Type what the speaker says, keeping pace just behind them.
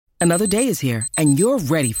Another day is here, and you're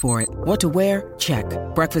ready for it. What to wear? Check.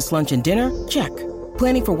 Breakfast, lunch, and dinner? Check.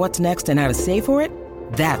 Planning for what's next and how to save for it?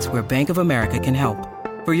 That's where Bank of America can help.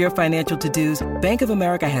 For your financial to-dos, Bank of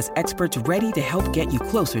America has experts ready to help get you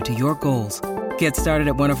closer to your goals. Get started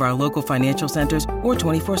at one of our local financial centers or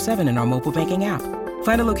 24/7 in our mobile banking app.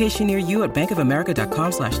 Find a location near you at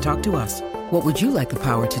bankofamerica.com/talktous. What would you like the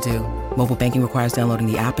power to do? Mobile banking requires downloading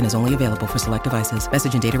the app and is only available for select devices.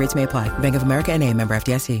 Message and data rates may apply. Bank of America N.A., member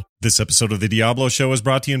FDIC. This episode of The Diablo Show is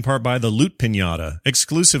brought to you in part by the Loot Pinata,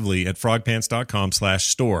 exclusively at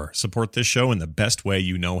frogpants.com/store. Support this show in the best way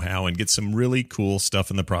you know how and get some really cool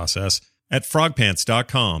stuff in the process at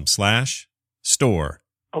frogpants.com/store.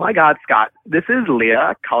 Oh my God, Scott. This is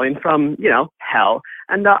Leah calling from, hell.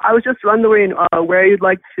 And I was just wondering where you'd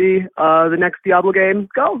like to see the next Diablo game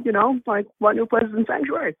go, like what new places in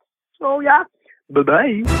Sanctuary. So, yeah.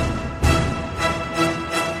 Bye-bye.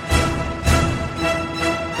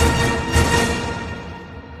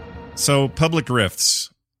 So, public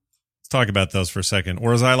rifts. Let's talk about those for a second.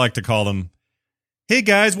 Or as I like to call them, hey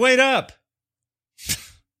guys, wait up!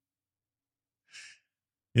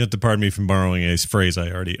 You have to pardon me from borrowing a phrase I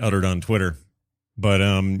already uttered on Twitter. But,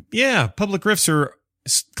 yeah, public rifts are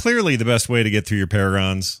clearly the best way to get through your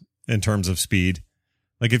paragons in terms of speed.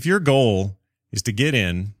 Like, if your goal is to get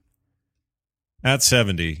in at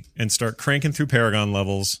 70 and start cranking through paragon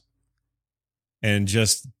levels and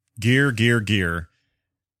just gear,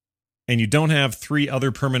 and you don't have 3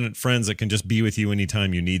 other permanent friends that can just be with you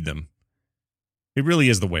anytime you need them, it really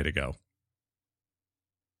is the way to go.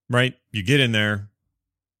 Right? You get in there.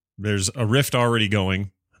 There's a rift already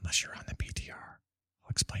going, unless you're on the PTR. I'll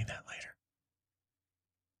explain that later.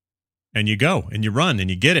 And you go, and you run, and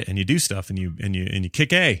you get it, and you do stuff, and you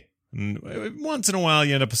kick A. And once in a while,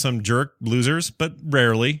 you end up with some jerk losers, but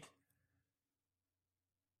rarely.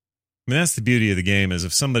 I mean, that's the beauty of the game, is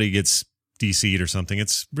if somebody gets DC'd or something,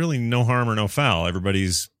 it's really no harm or no foul.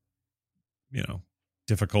 Everybody's,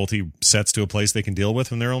 difficulty sets to a place they can deal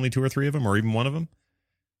with when there are only 2 or 3 of them, or even one of them.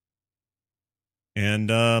 And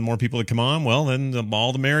more people that come on, well, then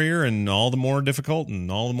all the merrier, and all the more difficult, and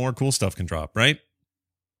all the more cool stuff can drop, right?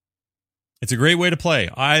 It's a great way to play.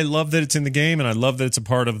 I love that it's in the game, and I love that it's a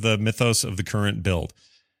part of the mythos of the current build.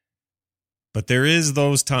 But there are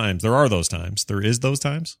those times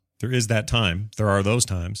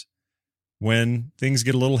when things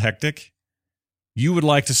get a little hectic. You would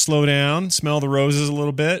like to slow down, smell the roses a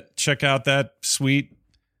little bit, check out that sweet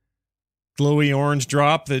glowy orange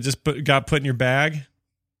drop that just got put in your bag,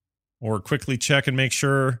 or quickly check and make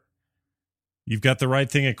sure you've got the right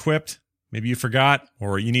thing equipped. Maybe you forgot,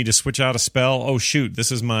 or you need to switch out a spell. Oh, shoot,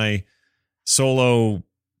 this is my solo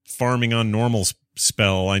farming on normal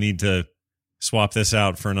spell. I need to swap this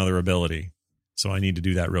out for another ability. So I need to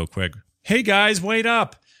do that real quick. Hey, guys, wait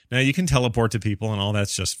up. Now, you can teleport to people, and all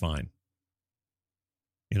that's just fine.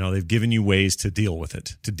 They've given you ways to deal with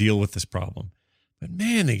it, to deal with this problem. But,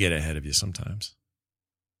 man, they get ahead of you sometimes.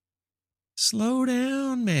 Slow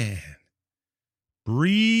down, man.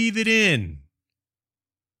 Breathe it in.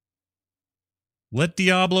 Let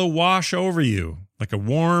Diablo wash over you like a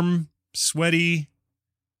warm, sweaty,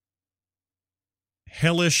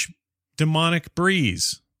 hellish, demonic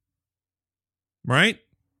breeze. Right?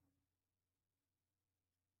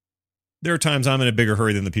 There are times I'm in a bigger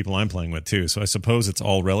hurry than the people I'm playing with, too. So I suppose it's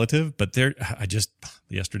all relative. But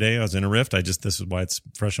yesterday I was in a rift. This is why it's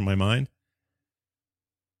fresh in my mind.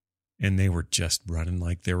 And they were just running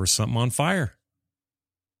like there was something on fire.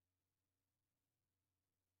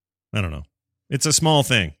 I don't know. It's a small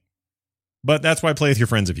thing. But that's why play with your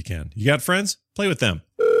friends if you can. You got friends? Play with them.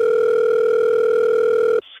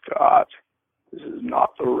 Scott, this is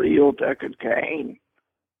not the real Deckard Cain.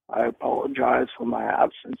 I apologize for my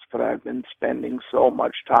absence, but I've been spending so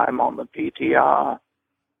much time on the PTR.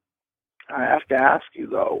 I have to ask you,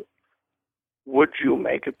 though, would you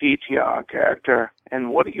make a PTR character,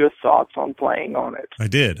 and what are your thoughts on playing on it? I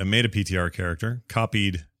did. I made a PTR character,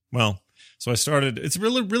 so I started. It's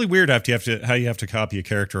really, really weird how you have to copy a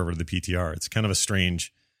character over to the PTR. It's kind of a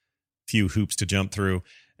strange few hoops to jump through.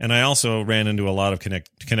 And I also ran into a lot of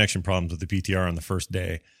connection problems with the PTR on the first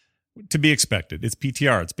day. To be expected. It's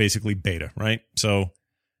PTR. It's basically beta, right? So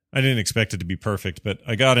I didn't expect it to be perfect, but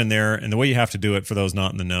I got in there, and the way you have to do it, for those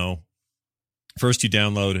not in the know, first you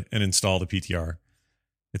download and install the PTR.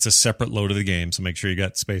 It's a separate load of the game, so make sure you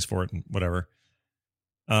got space for it and whatever.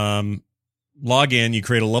 Log in, you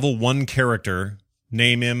create a level 1 character,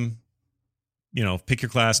 name him, pick your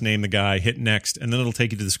class, name the guy, hit next, and then it'll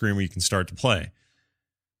take you to the screen where you can start to play.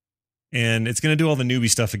 And it's going to do all the newbie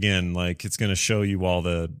stuff again. Like, it's going to show you all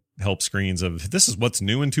the help screens of this is what's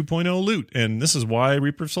new in 2.0 loot, and this is why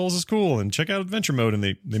Reaper of Souls is cool, and check out adventure mode, and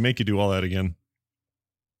they make you do all that again.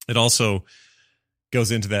 It also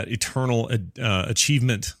goes into that eternal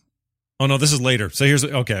achievement. Oh no, this is later. So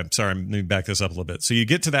okay, sorry, let me back this up a little bit. So you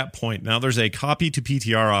get to that point. Now there's a copy to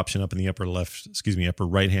PTR option up in the upper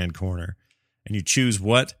right-hand corner, and you choose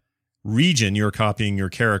what region you're copying your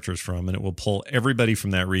characters from, and it will pull everybody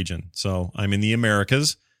from that region. So I'm in the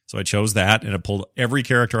Americas, so I chose that, and it pulled every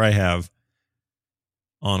character I have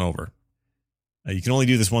on over. You can only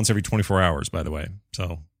do this once every 24 hours, by the way.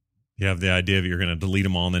 So you have the idea that you're going to delete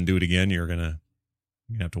them all and then do it again. You're going to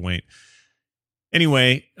have to wait.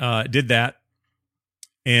 Anyway, did that,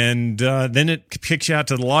 and then it kicks you out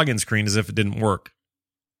to the login screen as if it didn't work.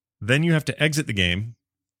 Then you have to exit the game,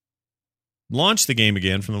 launch the game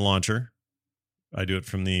again from the launcher. I do it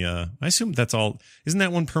from the, I assume that's all. Isn't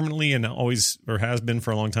that one permanently and always, or has been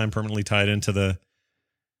for a long time, permanently tied into the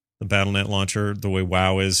Battle.net launcher the way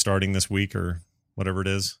WoW is starting this week or whatever it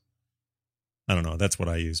is? I don't know. That's what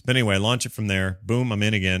I use. But anyway, I launch it from there. Boom, I'm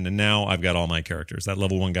in again. And now I've got all my characters. That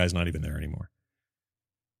level 1 guy's not even there anymore.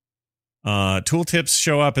 Tooltips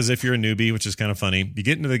show up as if you're a newbie, which is kind of funny. You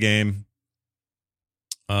get into the game,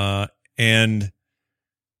 and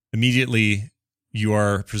immediately you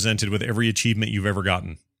are presented with every achievement you've ever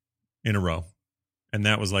gotten in a row. And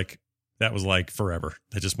that was like forever.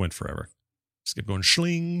 That just went forever. Just kept going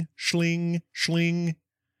schling, schling, schling.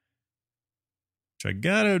 Which I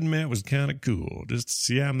gotta admit was kind of cool. Just to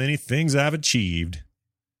see how many things I've achieved.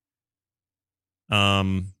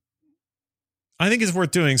 I think it's worth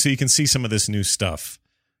doing so you can see some of this new stuff.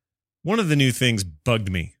 One of the new things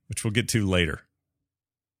bugged me, which we'll get to later.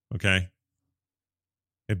 Okay?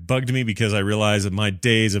 It bugged me because I realized that my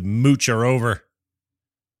days of mooch are over.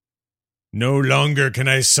 No longer can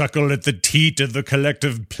I suckle at the teat of the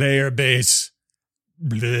collective player base.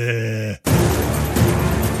 Bleh.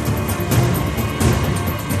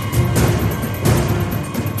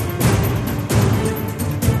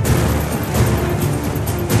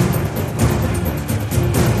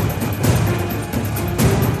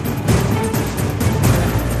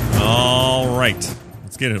 Right.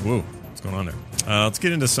 Let's get it. Whoa. What's going on there? Let's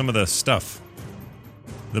get into some of the stuff.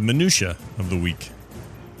 The minutia of the week.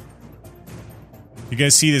 You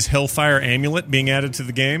guys see this Hellfire Amulet being added to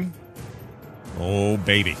the game? Oh,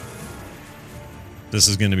 baby. This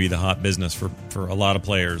is going to be the hot business for a lot of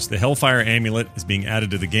players. The Hellfire Amulet is being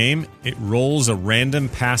added to the game. It rolls a random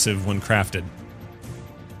passive when crafted.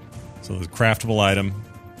 So there's a craftable item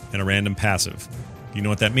and a random passive. You know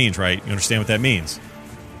what that means, right? You understand what that means?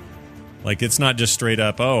 Like, it's not just straight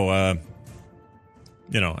up, as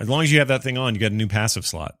long as you have that thing on, you get a new passive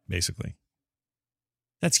slot, basically.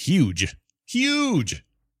 That's huge. Huge!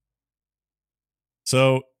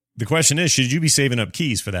 So, the question is, should you be saving up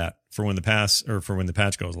keys for that, for when the patch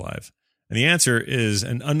goes live? And the answer is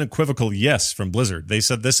an unequivocal yes from Blizzard. They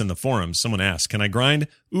said this in the forums. Someone asked, can I grind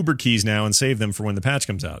Uber keys now and save them for when the patch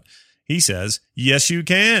comes out? He says, yes, you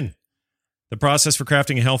can. The process for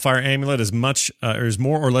crafting a Hellfire Amulet is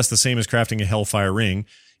more or less the same as crafting a Hellfire Ring.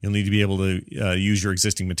 You'll need to be able to use your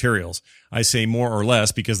existing materials. I say more or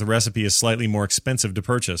less because the recipe is slightly more expensive to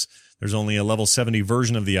purchase. There's only a level 70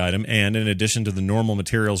 version of the item, and in addition to the normal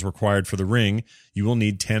materials required for the ring, you will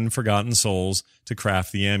need 10 Forgotten Souls to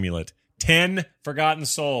craft the amulet. 10 Forgotten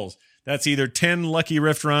Souls. That's either 10 Lucky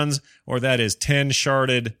Rift runs, or that is 10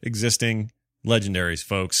 sharded existing legendaries,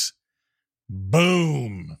 folks.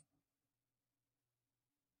 Boom!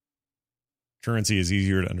 Currency is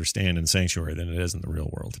easier to understand in Sanctuary than it is in the real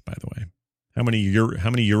world, by the way. How many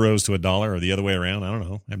euros to $1 or the other way around? I don't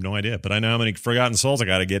know. I have no idea. But I know how many Forgotten Souls I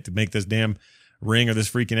got to get to make this damn ring or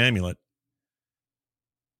this freaking amulet.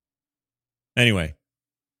 Anyway,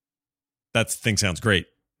 that thing sounds great.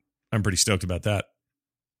 I'm pretty stoked about that.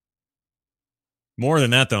 More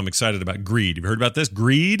than that, though, I'm excited about Greed. Have you heard about this?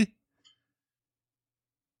 Greed?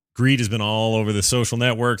 Greed has been all over the social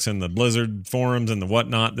networks and the Blizzard forums and the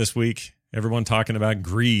whatnot this week. Everyone talking about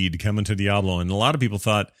Greed coming to Diablo. And a lot of people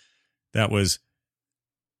thought that was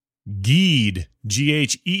Geed,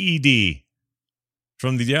 G-H-E-E-D,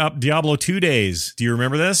 from the Diablo 2 days. Do you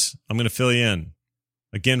remember this? I'm going to fill you in.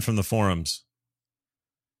 Again, from the forums.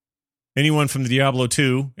 Anyone from the Diablo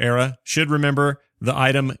 2 era should remember the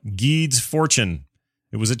item Geed's Fortune.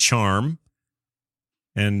 It was a charm.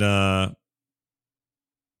 And that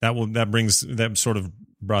sort of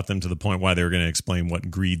brought them to the point why they were going to explain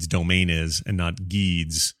what Greed's domain is and not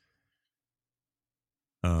Geed's,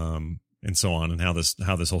 and so on, and how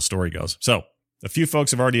this whole story goes. So a few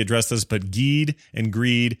folks have already addressed this, but Geed and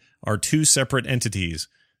Greed are two separate entities.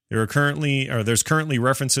 There's currently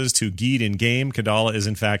references to Geed in game. Kadala is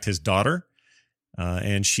in fact his daughter,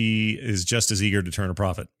 and she is just as eager to turn a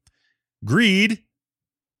profit. Greed.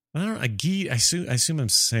 I don't know. Geed. I assume I'm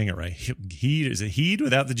saying it right. Heed. Is it heed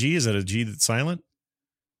without the G? Is that a G that's silent?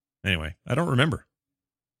 Anyway, I don't remember.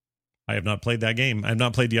 I have not played that game. I have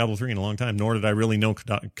not played Diablo 3 in a long time, nor did I really know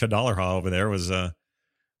Kadalarha over there was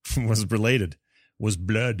related, was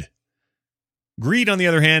blood. Greed, on the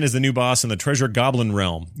other hand, is the new boss in the Treasure Goblin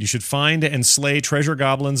realm. You should find and slay treasure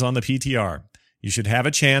goblins on the PTR. You should have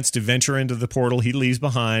a chance to venture into the portal he leaves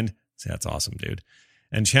behind. See, that's awesome, dude.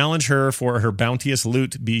 And challenge her for her bounteous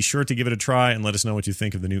loot. Be sure to give it a try and let us know what you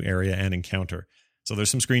think of the new area and encounter. So there's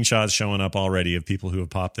some screenshots showing up already of people who have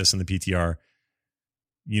popped this in the PTR.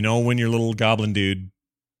 You know when your little goblin dude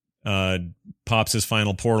pops his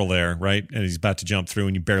final portal there, right? And he's about to jump through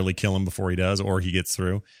and you barely kill him before he does, or he gets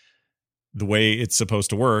through. The way it's supposed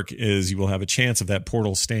to work is you will have a chance of that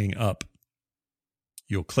portal staying up.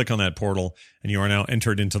 You'll click on that portal and you are now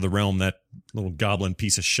entered into the realm that little goblin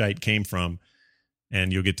piece of shite came from,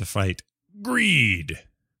 and you'll get to fight Greed.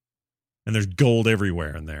 And there's gold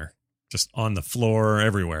everywhere in there. Just on the floor,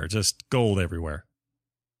 everywhere. Just gold everywhere.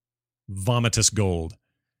 Vomitous gold.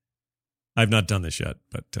 I've not done this yet,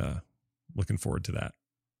 but looking forward to that.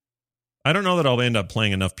 I don't know that I'll end up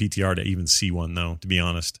playing enough PTR to even see one, though, to be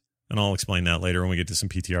honest. And I'll explain that later when we get to some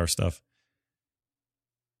PTR stuff.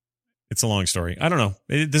 It's a long story. I don't know.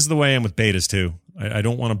 This is the way I am with betas, too. I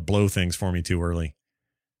don't want to blow things for me too early.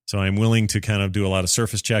 So I'm willing to kind of do a lot of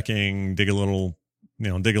surface checking, dig a little,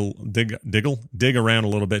 dig around a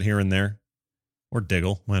little bit here and there. Or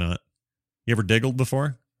diggle. Why not? You ever diggled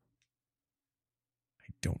before? I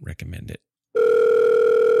don't recommend it.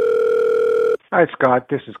 Hi, Scott.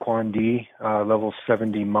 This is Quan D, level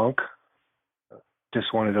 70 monk.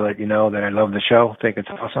 Just wanted to let you know that I love the show. Think it's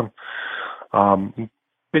awesome.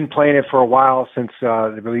 Been playing it for a while since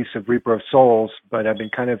the release of Reaper of Souls, but I've been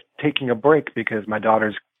kind of taking a break because my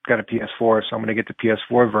daughter's got a PS4, so I'm going to get the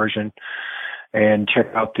PS4 version and check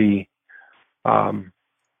out the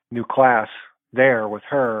new class there with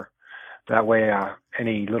her. That way,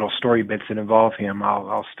 any little story bits that involve him,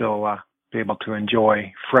 I'll still be able to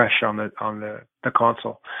enjoy fresh on the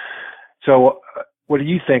console. So, what do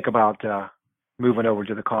you think about moving over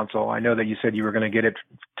to the console? I know that you said you were going to get it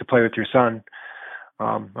to play with your son.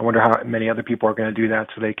 I wonder how many other people are going to do that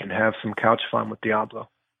so they can have some couch fun with Diablo.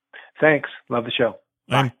 Thanks. Love the show.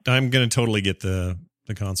 Bye. I'm going to totally get the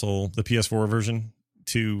console, the PS4 version,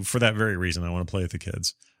 for that very reason. I want to play with the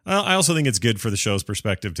kids. I also think it's good for the show's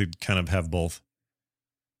perspective to kind of have both.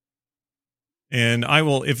 And I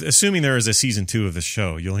will, assuming there is a season 2 of the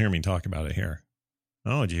show, you'll hear me talk about it here.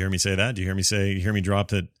 Oh, did you hear me say that? Did you hear me drop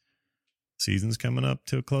that season's coming up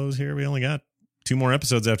to a close here? We only got 2 more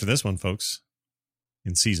episodes after this one, folks,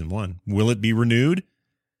 in season 1. Will it be renewed?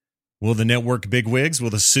 Will the network bigwigs, will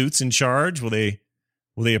the suits in charge, will they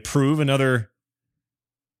approve another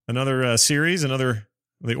series, will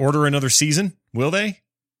they order another season? Will they?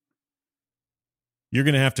 You're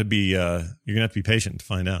going to have to be patient to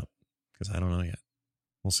find out, because I don't know yet.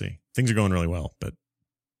 We'll see. Things are going really well, but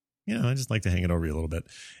yeah, I just like to hang it over you a little bit.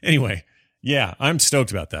 Anyway, yeah, I'm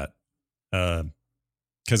stoked about that.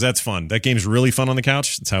 Because that's fun. That game's really fun on the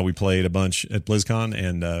couch. It's how we played a bunch at BlizzCon,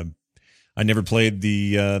 and I never played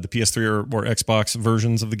the PS3 or Xbox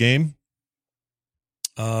versions of the game.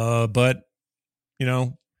 But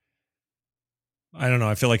I don't know.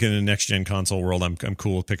 I feel like in the next gen console world, I'm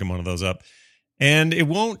cool with picking one of those up. And it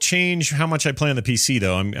won't change how much I play on the PC,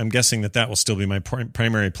 though. I'm guessing that will still be my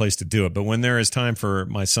primary place to do it. But when there is time for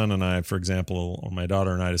my son and I, for example, or my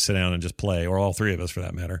daughter and I to sit down and just play, or all 3 of us for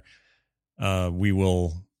that matter, we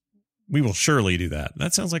will surely do that.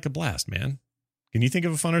 That sounds like a blast, man. Can you think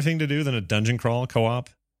of a funner thing to do than a dungeon crawl co-op?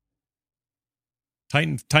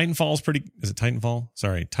 Titanfall's pretty. Is it Titanfall?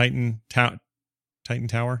 Sorry,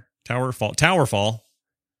 Towerfall.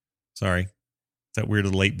 Sorry, that weird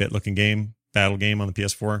little 8-bit looking battle game on the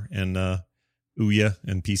PS4 and Ouya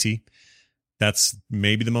and PC. That's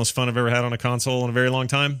maybe the most fun I've ever had on a console in a very long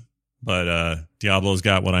time. But Diablo's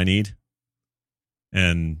got what I need,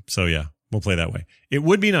 and so yeah. We'll play that way. It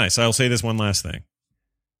would be nice. I'll say this one last thing.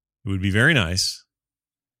 It would be very nice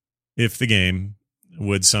if the game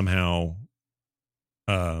would somehow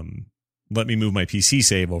let me move my PC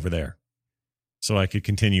save over there so I could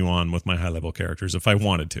continue on with my high-level characters if I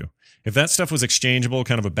wanted to. If that stuff was exchangeable,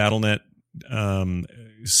 kind of a BattleNet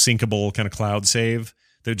syncable kind of cloud save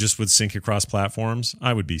that just would sync across platforms,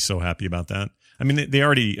 I would be so happy about that. I mean, the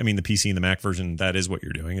PC and the Mac version, that is what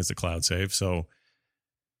you're doing, is the cloud save. So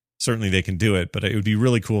certainly they can do it, but it would be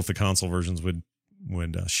really cool if the console versions would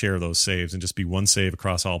share those saves and just be one save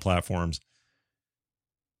across all platforms.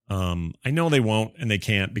 I know they won't and they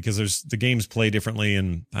can't because the games play differently,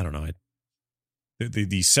 and I don't know.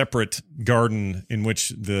 The separate garden in which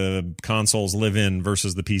the consoles live in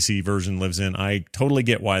versus the PC version lives in, I totally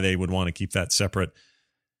get why they would want to keep that separate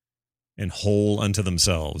and whole unto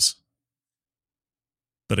themselves.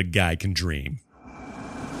 But a guy can dream.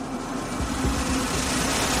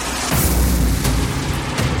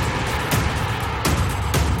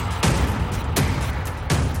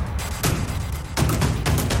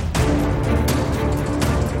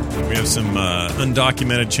 We have some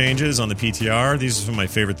undocumented changes on the PTR. These are some of my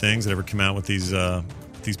favorite things that ever come out with these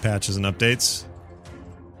patches and updates.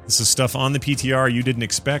 This is stuff on the PTR you didn't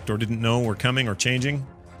expect or didn't know were coming or changing.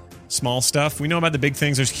 Small stuff. We know about the big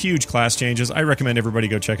things. There's huge class changes. I recommend everybody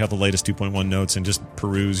go check out the latest 2.1 notes and just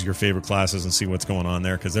peruse your favorite classes and see what's going on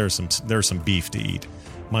there, because there's some beef to eat.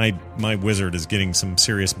 My wizard is getting some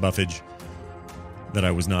serious buffage that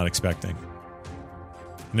I was not expecting.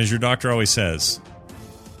 And as your doctor always says,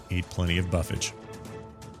 eat plenty of buffage.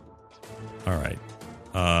 All right.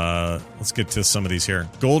 Let's get to some of these here.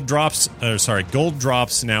 Gold drops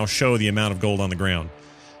now show the amount of gold on the ground.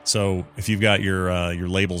 So if you've got your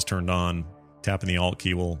labels turned on, tapping the Alt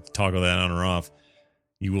key will toggle that on or off.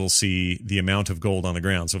 You will see the amount of gold on the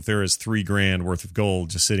ground. So if there is $3,000 worth of gold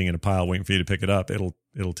just sitting in a pile waiting for you to pick it up, it'll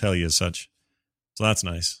tell you as such. So that's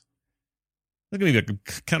nice. Look at me,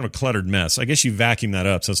 like kind of a cluttered mess. I guess you vacuum that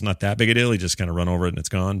up, so it's not that big a deal. You just kind of run over it and it's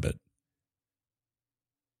gone. But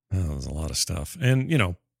there's a lot of stuff. And,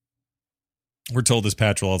 we're told this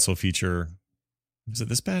patch will also feature, was it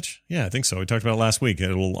this patch? Yeah, I think so. We talked about it last week.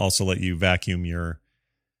 It will also let you vacuum your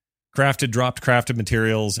dropped crafted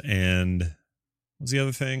materials and what's the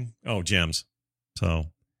other thing? Oh, gems. So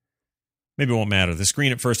maybe it won't matter. The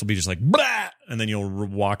screen at first will be just like, blah, and then you'll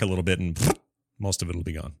walk a little bit and most of it will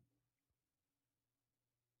be gone.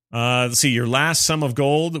 Let's see, your last sum of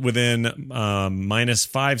gold within minus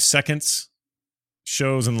 5 seconds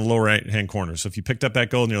shows in the lower right-hand corner. So if you picked up that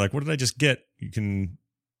gold and you're like, what did I just get? You can,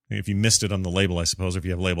 if you missed it on the label, I suppose, if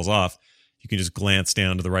you have labels off, you can just glance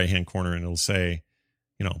down to the right-hand corner and it'll say,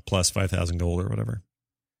 plus 5,000 gold or whatever.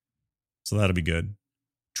 So that'll be good.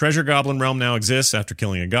 Treasure Goblin Realm now exists after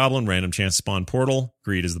killing a goblin. Random chance spawn portal.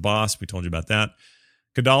 Greed is the boss. We told you about that.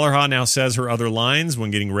 Kadalharha now says her other lines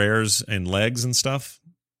when getting rares and legs and stuff.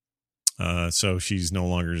 So she's no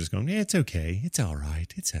longer just going, yeah, it's okay. It's all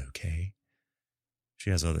right. It's okay.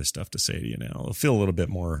 She has other stuff to say to you now. It'll feel a little bit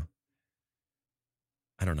more,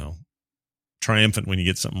 I don't know, triumphant when you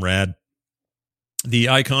get something rad. The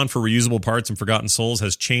icon for reusable parts and Forgotten Souls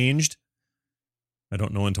has changed. I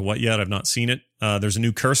don't know into what yet. I've not seen it. There's a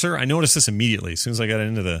new cursor. I noticed this immediately. As soon as I got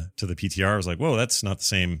into the PTR, I was like, whoa, that's not the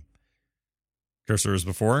same cursor as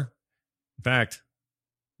before. In fact,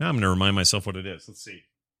 now I'm going to remind myself what it is. Let's see.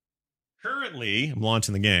 Currently, I'm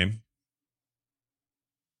launching the game.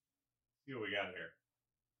 See what we got here.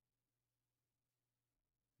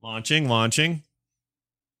 Launching.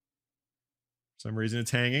 For some reason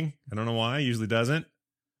it's hanging. I don't know why. It usually doesn't.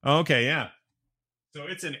 Oh, okay, yeah. So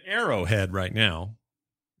it's an arrowhead right now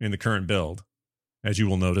in the current build, as you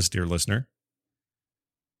will notice, dear listener.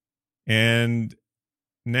 And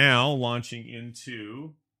now launching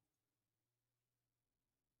into...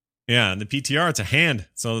 Yeah, in the PTR, it's a hand.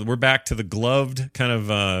 So we're back to the gloved kind of,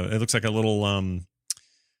 it looks like a little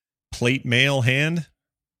plate mail hand.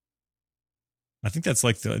 I think that's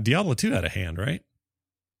like the Diablo 2 had a hand, right?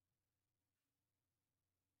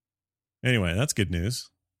 Anyway, that's good news.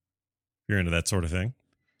 If you're into that sort of thing.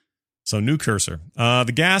 So new cursor.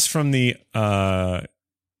 The gas from the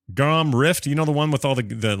Gom Rift, the one with all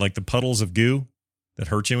the puddles of goo that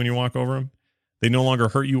hurt you when you walk over them? They no longer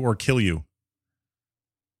hurt you or kill you.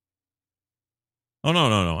 Oh,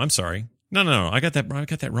 no. I'm sorry. No. I got that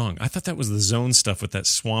wrong. I thought that was the zone stuff with that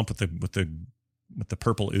swamp with the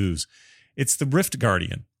purple ooze. It's the Rift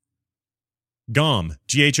Guardian. Gom.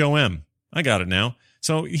 Ghom. I got it now.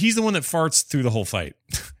 So he's the one that farts through the whole fight.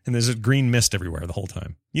 And there's a green mist everywhere the whole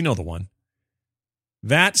time. You know the one.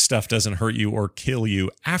 That stuff doesn't hurt you or kill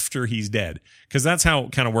you after he's dead. Because that's how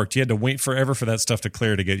it kind of worked. You had to wait forever for that stuff to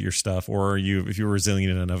clear to get your stuff. Or if you were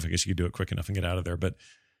resilient enough, I guess you could do it quick enough and get out of there. But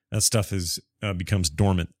that stuff becomes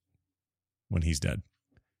dormant when he's dead.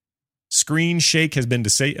 Screen Shake has been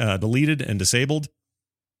deleted and disabled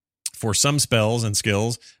for some spells and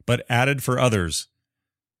skills, but added for others.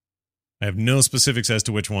 I have no specifics as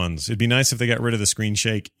to which ones. It'd be nice if they got rid of the Screen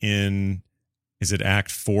Shake in, is it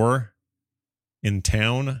Act 4 in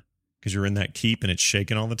town? Because you're in that keep and it's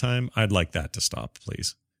shaking all the time. I'd like that to stop,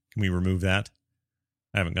 please. Can we remove that?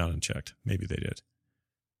 I haven't gone and checked. Maybe they did.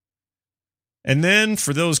 And then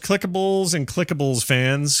for those clickables and clickables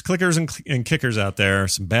fans, clickers and kickers out there,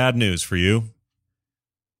 some bad news for you.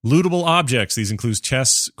 Lootable objects. These include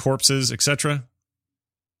chests, corpses, etc.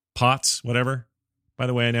 Pots, whatever. By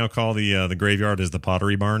the way, I now call the graveyard as the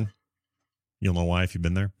pottery barn. You'll know why if you've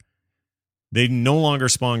been there. They no longer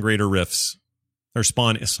spawn greater rifts. Or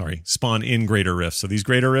spawn in greater rifts. So these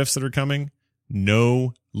greater rifts that are coming,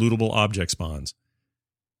 no lootable object spawns.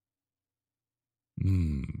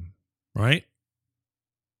 Right?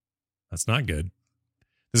 That's not good.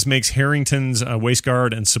 This makes Harrington's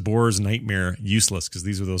Wasteguard and Sabor's Nightmare useless, because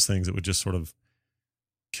these are those things that would just sort of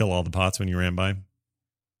kill all the pots when you ran by.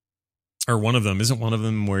 Or one of them, isn't one of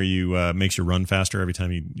them where you makes you run faster every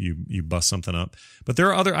time you bust something up? But there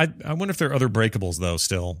are other, I wonder if there are other breakables though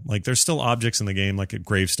still. Like there's still objects in the game like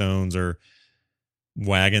gravestones or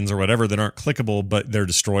wagons or whatever that aren't clickable, but they're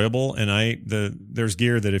destroyable. And there's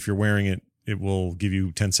gear that if you're wearing it, it will give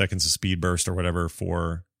you 10 seconds of speed burst or whatever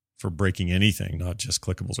for breaking anything, not just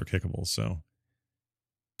clickables or kickables. So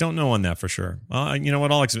don't know on that for sure. You know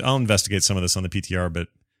what? I'll investigate some of this on the PTR, but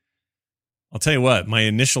I'll tell you what, my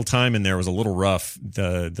initial time in there was a little rough.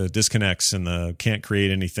 The disconnects and the can't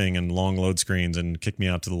create anything and long load screens and kick me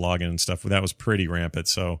out to the login and stuff. That was pretty rampant.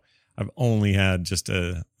 So I've only had just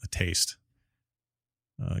a taste,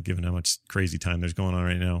 given how much crazy time there's going on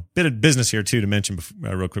right now. Bit of business here too to mention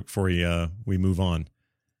real quick before we move on.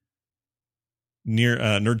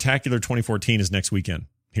 Nerdtacular 2014 is next weekend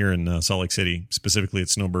here in Salt Lake City, specifically at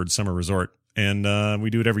Snowbird Summer Resort. And we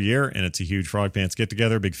do it every year, and it's a huge Frog Pants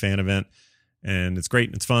get-together, big fan event. And it's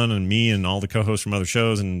great. It's fun. And me and all the co-hosts from other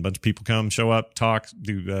shows and a bunch of people come, show up, talk,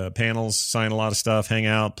 do panels, sign a lot of stuff, hang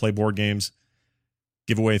out, play board games,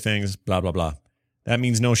 give away things, blah, blah, blah. That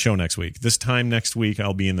means no show next week. This time next week,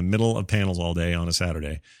 I'll be in the middle of panels all day on a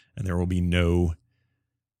Saturday, and there will be no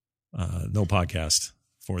podcast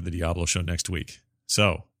for the Diablo show next week.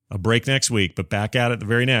 So a break next week, but back at it the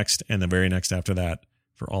very next and the very next after that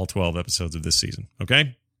for all 12 episodes of this season.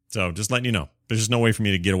 Okay? So just letting you know. There's just no way for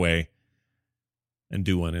me to get away and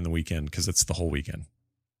do one in the weekend because it's the whole weekend.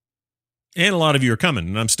 And a lot of you are coming,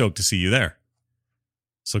 and I'm stoked to see you there.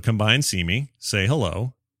 So come by and see me. Say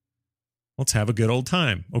hello. Let's have a good old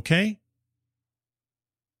time, okay?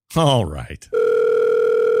 All right.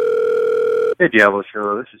 Hey, Diablo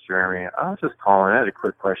Show. This is Jeremy. I was just calling. I had a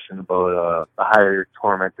quick question about the higher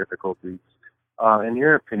torment difficulties. In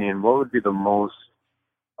your opinion, what would be the most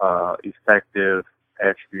effective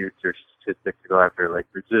attributes or statistics to go after, like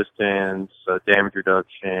resistance, damage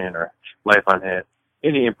reduction, or life on hit?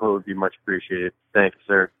 Any input would be much appreciated. Thanks,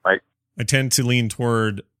 sir. Bye. I tend to lean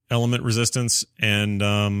toward element resistance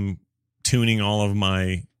and tuning all of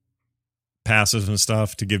my passives and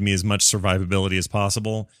stuff to give me as much survivability as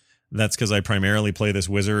possible. That's because I primarily play this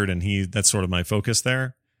wizard, and that's sort of my focus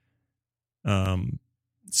there.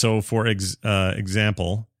 So for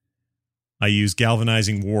example, I use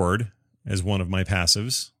Galvanizing Ward as one of my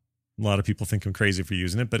passives. A lot of people think I'm crazy for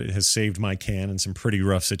using it, but it has saved my can in some pretty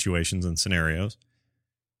rough situations and scenarios.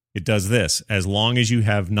 It does this. As long as you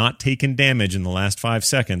have not taken damage in the last 5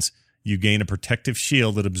 seconds, you gain a protective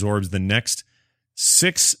shield that absorbs the next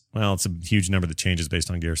 6. Well, it's a huge number that changes based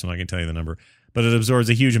on gear, so I'm not going to tell you the number. But it absorbs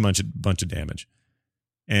a huge bunch of damage.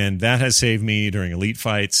 And that has saved me during elite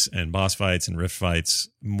fights and boss fights and rift fights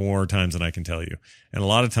more times than I can tell you. And a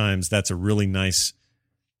lot of times that's a really nice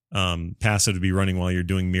passive to be running while you're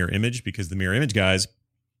doing mirror image, because the mirror image guys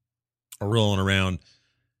are rolling around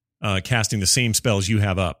casting the same spells you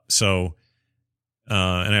have up. So,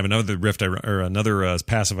 and I have another rift another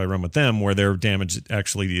passive I run with them where their damage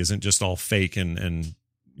actually isn't just all fake and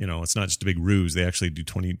you know, it's not just a big ruse. They actually do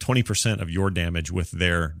 20% of your damage with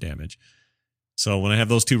their damage. So when I have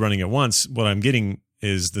those two running at once, what I'm getting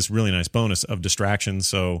is this really nice bonus of distraction.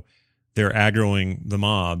 So they're aggroing the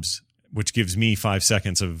mobs, which gives me 5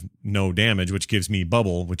 seconds of no damage, which gives me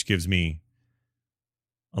bubble, which gives me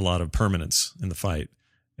a lot of permanence in the fight.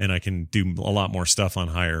 And I can do a lot more stuff on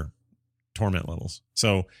higher torment levels.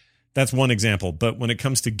 So that's one example. But when it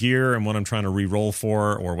comes to gear and what I'm trying to re-roll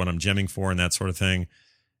for or what I'm gemming for and that sort of thing,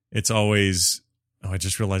 it's always, I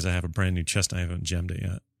just realized I have a brand new chest. I haven't gemmed it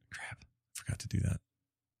yet. Crap. Forgot to do that.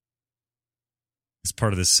 It's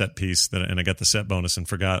part of this set piece and I got the set bonus and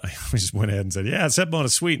forgot. I just went ahead and said, yeah, set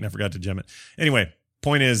bonus, sweet. And I forgot to gem it. Anyway,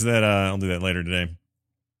 point is that I'll do that later today.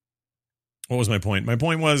 What was my point? My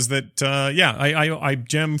point was that, I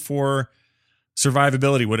gem for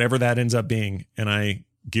survivability, whatever that ends up being. And I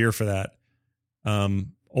gear for that.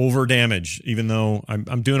 Over damage, even though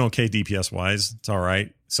I'm doing okay DPS wise. It's all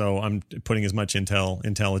right. So I'm putting as much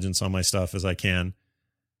intelligence on my stuff as I can,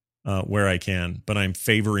 where I can, but I'm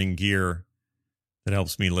favoring gear that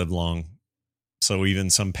helps me live long So even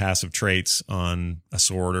some passive traits on a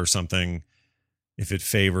sword or something, if it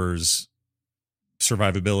favors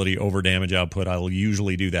survivability over damage output, I will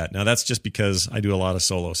usually do that. Now that's just because I do a lot of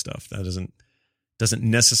solo stuff. That doesn't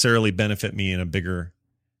necessarily benefit me in a bigger,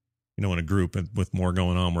 in a group with more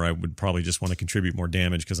going on, where I would probably just want to contribute more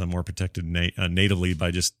damage because I'm more protected natively by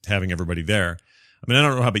just having everybody there. I mean, I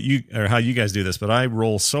don't know how you guys do this, but I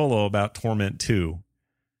roll solo about Torment 2.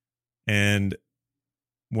 And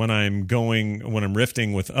when I'm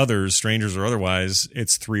rifting with others, strangers or otherwise,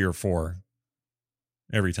 it's 3 or 4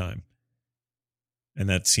 every time. And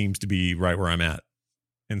that seems to be right where I'm at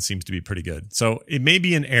and seems to be pretty good. So it may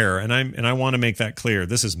be an error, and I want to make that clear.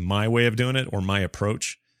 This is my way of doing it, or my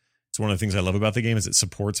approach. It's one of the things I love about the game is it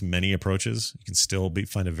supports many approaches. You can still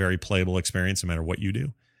find a very playable experience no matter what you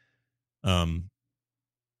do.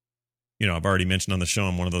 I've already mentioned on the show,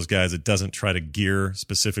 I'm one of those guys that doesn't try to gear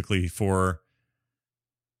specifically for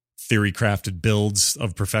theory crafted builds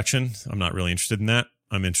of perfection. I'm not really interested in that.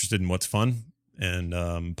 I'm interested in what's fun.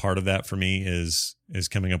 And part of that for me is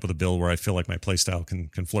coming up with a build where I feel like my playstyle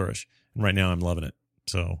can flourish. And right now I'm loving it.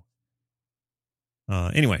 So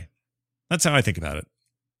anyway, that's how I think about it,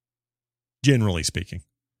 generally speaking.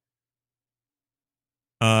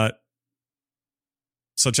 So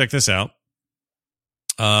check this out.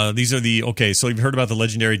 These are so you've heard about the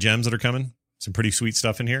legendary gems that are coming. Some pretty sweet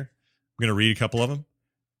stuff in here. I'm going to read a couple of them.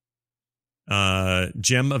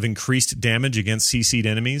 Gem of increased damage against CC'd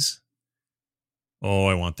enemies. Oh,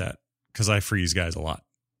 I want that because I freeze guys a lot.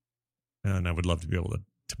 And I would love to be able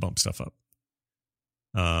to bump stuff up.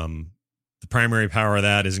 The primary power of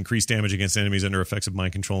that is increased damage against enemies under effects of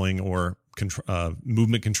mind controlling or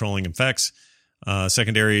movement controlling effects.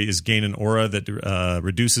 Secondary is gain an aura that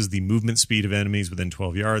reduces the movement speed of enemies within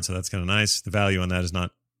 12 yards. So that's kind of nice. The value on that is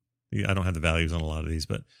not, I don't have the values on a lot of these,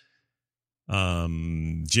 but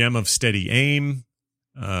gem of steady aim.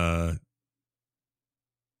 Let's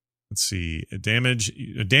see. Damage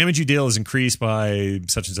you deal is increased by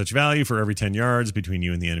such and such value for every 10 yards between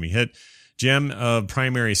you and the enemy hit. Gem of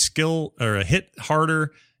primary skill, or a hit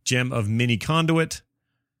harder. Gem of mini conduit.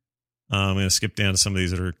 I'm going to skip down to some of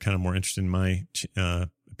these that are kind of more interested in my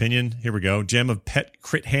opinion. Here we go. Gem of pet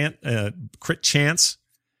crit chance.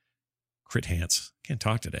 Crit chance. Can't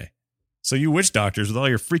talk today. So you witch doctors with all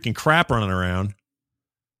your freaking crap running around.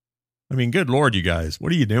 I mean, good Lord, you guys.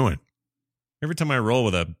 What are you doing? Every time I roll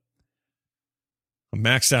with a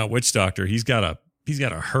maxed out witch doctor, he's got a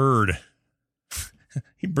herd.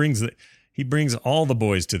 he brings all the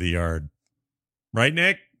boys to the yard. Right,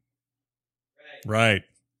 Nick? Right.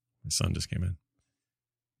 My son just came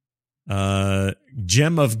in.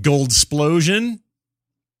 Gem of gold explosion.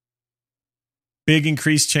 Big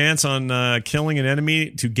increased chance on killing an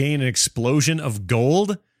enemy to gain an explosion of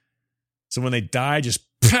gold. So when they die, just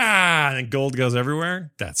and gold goes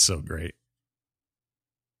everywhere. That's so great.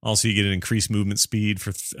 Also, you get an increased movement speed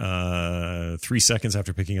for 3 seconds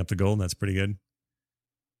after picking up the gold. That's pretty good.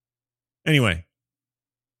 Anyway,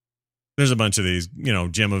 there's a bunch of these,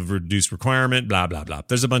 gem of reduced requirement, blah, blah, blah.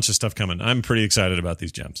 There's a bunch of stuff coming. I'm pretty excited about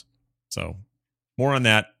these gems. So more on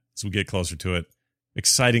that as we get closer to it.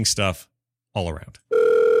 Exciting stuff all around.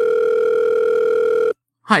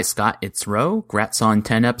 Hi, Scott. It's Ro. Grats on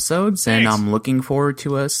 10 episodes, and Thanks. I'm looking forward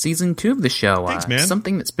to a season 2 of the show. Thanks, man.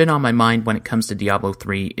 Something that's been on my mind when it comes to Diablo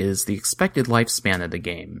 3 is the expected lifespan of the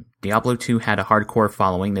game. Diablo 2 had a hardcore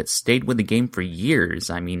following that stayed with the game for years.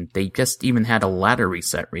 I mean, they just even had a ladder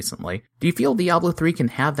reset recently. Do you feel Diablo 3 can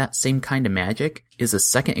have that same kind of magic? Is a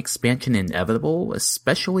second expansion inevitable,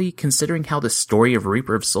 especially considering how the story of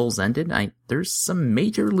Reaper of Souls ended? There's some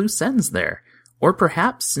major loose ends there. Or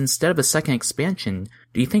perhaps, instead of a second expansion,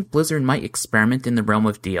 do you think Blizzard might experiment in the realm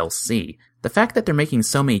of DLC? The fact that they're making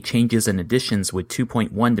so many changes and additions with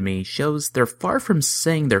 2.1 to me shows they're far from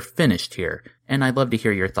saying they're finished here, and I'd love to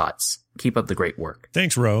hear your thoughts. Keep up the great work.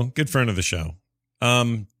 Thanks, Ro. Good friend of the show.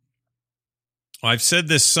 I've said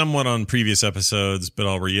this somewhat on previous episodes, but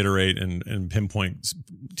I'll reiterate and pinpoint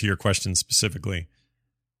to your question specifically.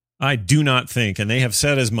 I do not think, and they have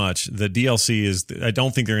said as much, the DLC is, I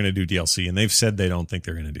don't think they're going to do DLC, and they've said they don't think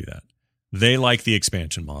they're going to do that. They like the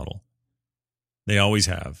expansion model. They always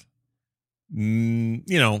have.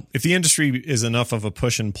 If the industry is enough of a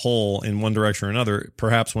push and pull in one direction or another,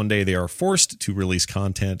 perhaps one day they are forced to release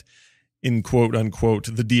content in quote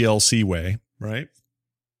unquote the DLC way, right?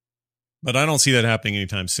 But I don't see that happening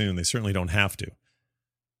anytime soon. They certainly don't have to.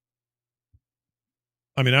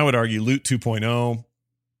 I mean, I would argue Loot 2.0,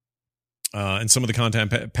 and some of the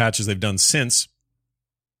content patches they've done since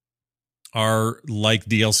are like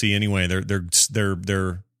DLC anyway.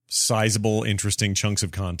 They're sizable, interesting chunks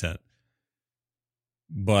of content.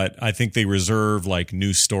 But I think they reserve like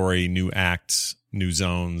new story, new acts, new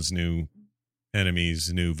zones, new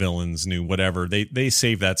enemies, new villains, new whatever. They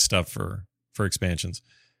save that stuff for expansions.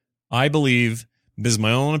 I believe, this is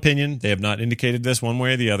my own opinion, they have not indicated this one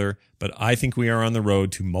way or the other, but I think we are on the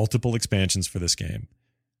road to multiple expansions for this game.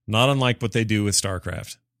 Not unlike what they do with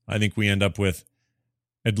StarCraft. I think we end up with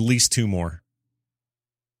at least 2 more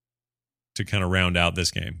to kind of round out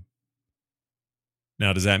this game.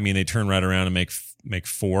 Now, does that mean they turn right around and make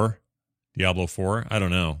 4? Diablo 4? I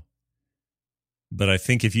don't know. But I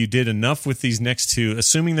think if you did enough with these next 2,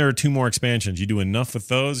 assuming there are 2 more expansions, you do enough with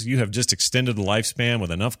those, you have just extended the lifespan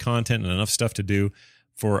with enough content and enough stuff to do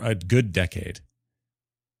for a good decade.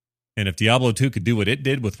 And if Diablo 2 could do what it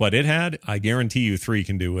did with what it had, I guarantee you 3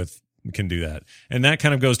 can do that. And that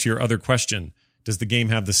kind of goes to your other question. Does the game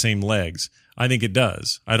have the same legs? I think it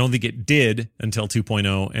does. I don't think it did until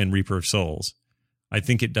 2.0 and Reaper of Souls. I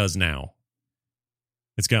think it does now.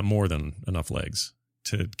 It's got more than enough legs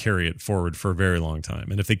to carry it forward for a very long time.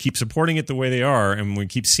 And if they keep supporting it the way they are, and we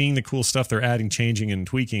keep seeing the cool stuff they're adding, changing, and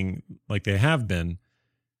tweaking like they have been,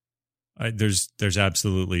 there's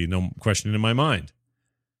absolutely no question in my mind.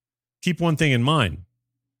 Keep one thing in mind.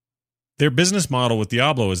 Their business model with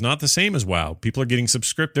Diablo is not the same as WoW. People are getting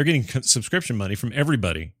subscription money from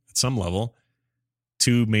everybody at some level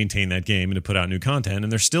to maintain that game and to put out new content,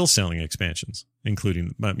 and they're still selling expansions,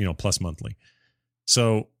 including, plus monthly.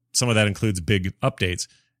 So some of that includes big updates.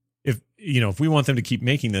 If we want them to keep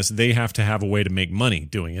making this, they have to have a way to make money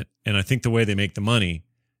doing it. And I think the way they make the money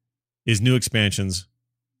is new expansions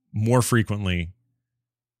more frequently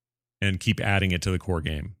and keep adding it to the core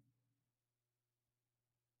game.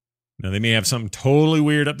 Now, they may have something totally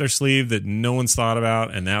weird up their sleeve that no one's thought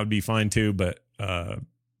about, and that would be fine too. But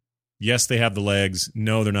yes, they have the legs.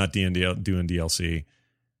 No, they're not doing DLC.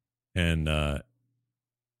 And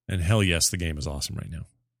hell yes, the game is awesome right now.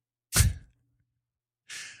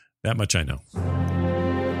 That much I know.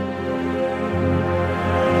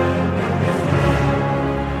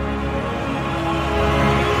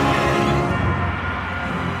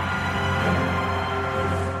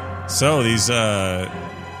 So these,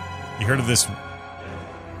 you heard of this? I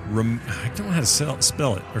don't know how to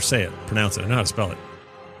spell it or say it, pronounce it. I know how to spell it.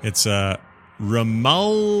 It's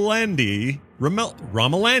Ramalandi.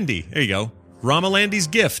 There you go. Ramalandi's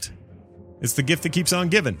Gift. It's the gift that keeps on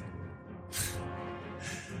giving.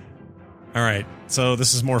 All right, so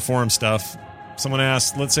this is more forum stuff. Someone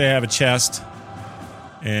asked, let's say I have a chest,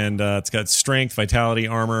 and it's got strength, vitality,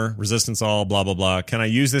 armor, resistance, all, blah, blah, blah. Can I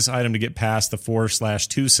use this item to get past the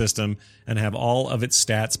 4/2 system and have all of its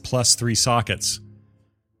stats plus 3 sockets?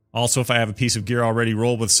 Also, if I have a piece of gear already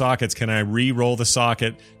rolled with sockets, can I re-roll the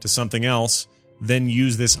socket to something else, then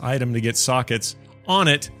use this item to get sockets on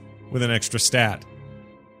it with an extra stat?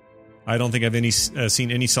 I don't think I've seen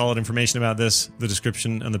any solid information about this. The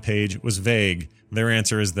description on the page was vague. Their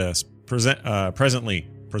answer is this. Presently,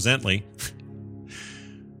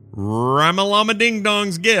 Ramalama Ding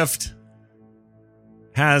Dong's Gift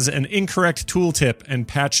has an incorrect tooltip and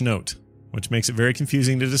patch note, which makes it very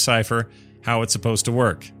confusing to decipher how it's supposed to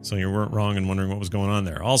work. So you weren't wrong in wondering what was going on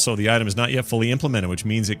there. Also, the item is not yet fully implemented, which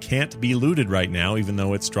means it can't be looted right now, even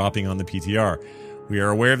though it's dropping on the PTR. We are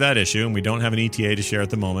aware of that issue, and we don't have an ETA to share at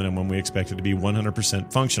the moment, and when we expect it to be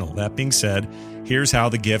 100% functional. That being said, here's how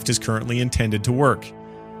the gift is currently intended to work.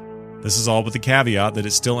 This is all with the caveat that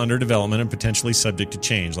it's still under development and potentially subject to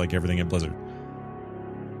change, like everything at Blizzard.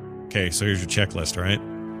 Okay, so here's your checklist, all right?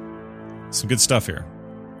 Some good stuff here.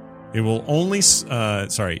 It will only...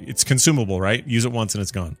 it's consumable, right? Use it once and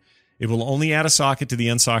it's gone. It will only add a socket to the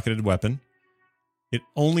unsocketed weapon. It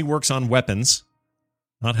only works on weapons,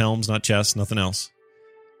 not helms, not chests, nothing else.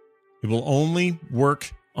 It will only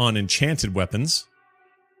work on enchanted weapons.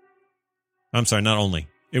 I'm sorry, not only.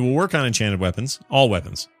 It will work on enchanted weapons, all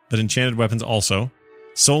weapons, but enchanted weapons also,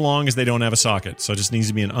 so long as they don't have a socket. So it just needs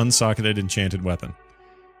to be an unsocketed enchanted weapon.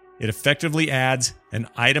 It effectively adds an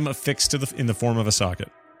item affixed in the form of a socket.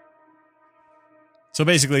 So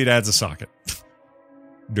basically it adds a socket.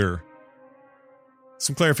 Durr.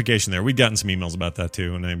 Some clarification there. We'd gotten some emails about that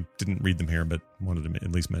too, and I didn't read them here, but wanted to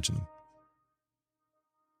at least mention them.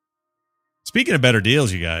 Speaking of better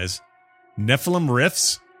deals, you guys, Nephilim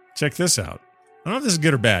Rifts, check this out. I don't know if this is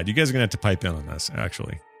good or bad. You guys are going to have to pipe in on this,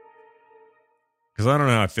 actually. Because I don't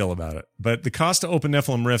know how I feel about it. But the cost to open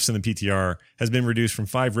Nephilim Rifts in the PTR has been reduced from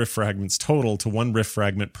 5 rift fragments total to 1 rift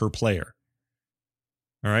fragment per player.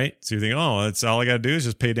 All right? So you think, oh, that's all I got to do is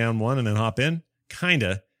just pay down 1 and then hop in?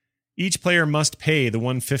 Kinda. Each player must pay the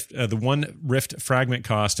 1 rift fragment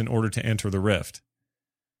cost in order to enter the rift.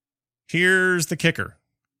 Here's the kicker.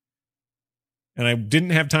 And I didn't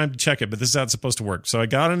have time to check it, but this is how it's supposed to work. So I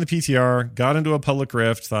got into PTR, got into a public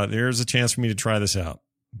rift, thought there's a chance for me to try this out.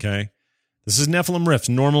 Okay. This is Nephilim rifts,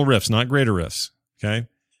 normal rifts, not greater rifts. Okay.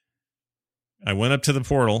 I went up to the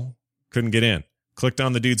portal, couldn't get in. Clicked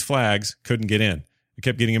on the dude's flags, couldn't get in. I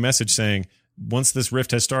kept getting a message saying, once this rift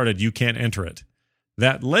has started, you can't enter it.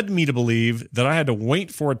 That led me to believe that I had to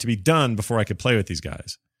wait for it to be done before I could play with these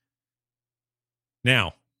guys.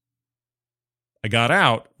 Now, I got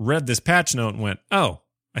out, read this patch note, and went, oh,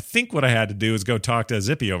 I think what I had to do is go talk to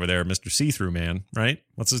Zippy over there, Mr. See-Through Man, right?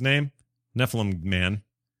 What's his name? Nephilim Man.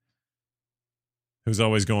 Who's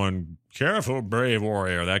always going, careful, brave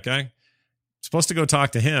warrior, that guy. Supposed to go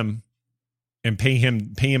talk to him and pay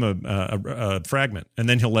him a fragment, and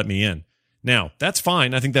then he'll let me in. Now, that's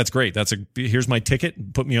fine. I think that's great. Here's my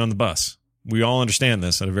ticket, put me on the bus. We all understand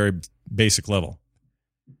this at a very basic level.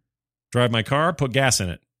 Drive my car, put gas in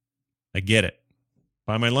it. I get it.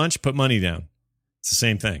 Buy my lunch, put money down. It's the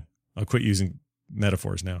same thing. I'll quit using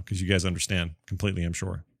metaphors now because you guys understand completely, I'm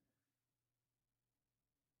sure.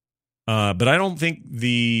 But I don't think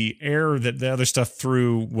the error that the other stuff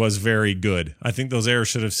threw was very good. I think those errors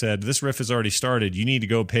should have said, this riff has already started. You need to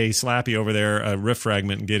go pay Slappy over there a riff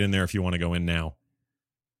fragment and get in there if you want to go in now.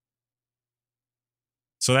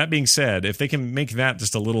 So that being said, if they can make that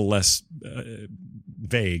just a little less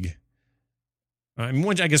vague, I mean,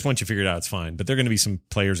 I guess once you figure it out, it's fine. But there are going to be some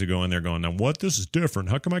players who go in there going, now what? This is different.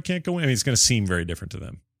 How come I can't go in? I mean, it's going to seem very different to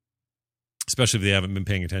them, especially if they haven't been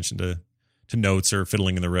paying attention to notes or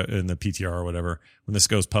fiddling in the PTR or whatever. When this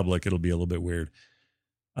goes public, it'll be a little bit weird.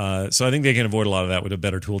 So I think they can avoid a lot of that with a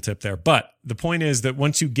better tooltip there. But the point is that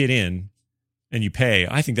once you get in and you pay,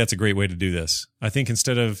 I think that's a great way to do this. I think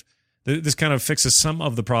instead of this kind of fixes some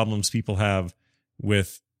of the problems people have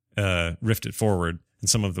with Rift It Forward and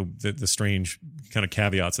some of the strange kind of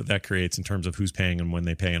caveats that creates in terms of who's paying and when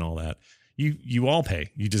they pay and all that. You all pay.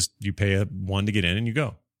 You pay one to get in and you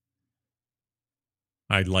go.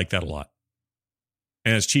 I like that a lot.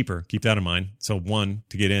 And it's cheaper. Keep that in mind. So 1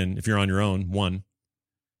 to get in. If you're on your own, 1.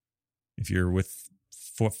 If you're with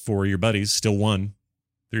 4 of your buddies, still 1.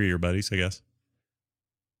 3 of your buddies, I guess.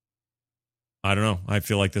 I don't know. I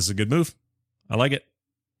feel like this is a good move. I like it.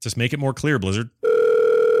 Just make it more clear, Blizzard.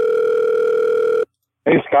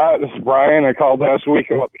 Hey, Scott. This is Brian. I called last week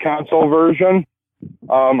about the console version.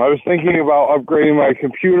 I was thinking about upgrading my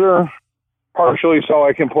computer partially so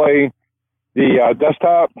I can play the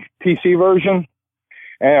desktop PC version.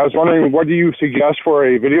 And I was wondering, what do you suggest for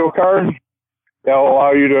a video card that'll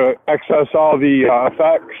allow you to access all the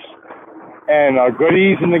effects and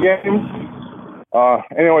goodies in the game?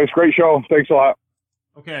 Anyways, great show. Thanks a lot.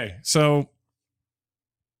 Okay, so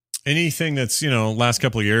anything that's, last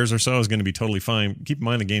couple of years or so is going to be totally fine. Keep in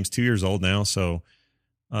mind the game's 2 years old now, so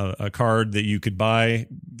a card that you could buy,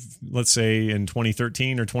 let's say in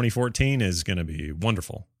 2013 or 2014 is going to be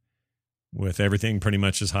wonderful, with everything pretty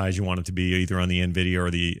much as high as you want it to be, either on the NVIDIA or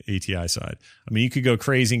the ATI side. I mean, you could go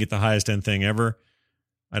crazy and get the highest end thing ever.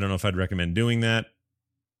 I don't know if I'd recommend doing that,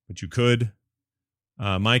 but you could.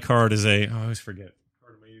 My card is I always forget. What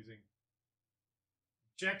card am I using?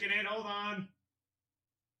 Checking it. Hold on.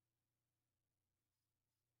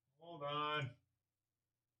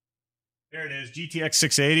 There it is. GTX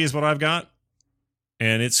 680 is what I've got.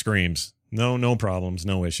 And it screams. No problems,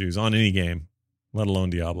 no issues on any game, let alone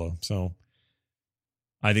Diablo. So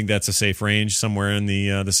I think that's a safe range somewhere in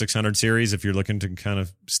the 600 series. If you're looking to kind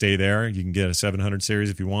of stay there, you can get a 700 series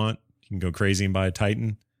if you want. You can go crazy and buy a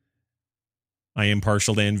Titan. I am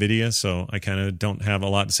partial to NVIDIA, so I kind of don't have a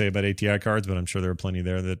lot to say about ATI cards, but I'm sure there are plenty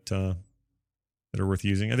there that are worth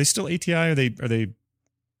using. Are they still ATI? Or are they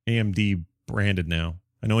AMD branded now?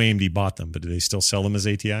 I know AMD bought them, but do they still sell them as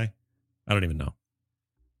ATI? I don't even know.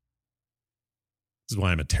 This is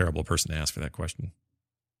why I'm a terrible person to ask for that question.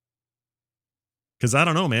 Because I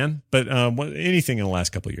don't know, man. But anything in the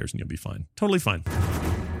last couple of years and you'll be fine. Totally fine.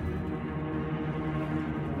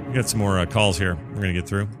 We got some more calls here we're going to get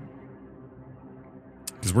through.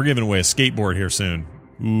 Because we're giving away a skateboard here soon.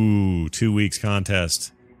 Ooh, 2 weeks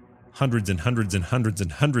contest. Hundreds and hundreds and hundreds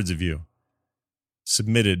and hundreds of you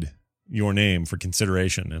submitted your name for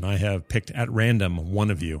consideration. And I have picked at random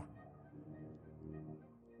one of you.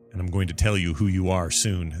 And I'm going to tell you who you are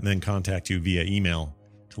soon and then contact you via email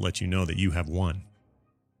to let you know that you have won.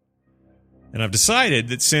 And I've decided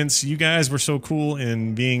that since you guys were so cool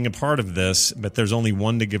in being a part of this, but there's only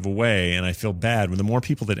one to give away, and I feel bad. When the more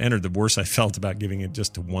people that entered, the worse I felt about giving it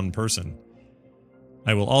just to one person.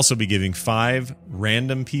 I will also be giving 5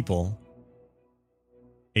 random people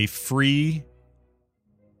a free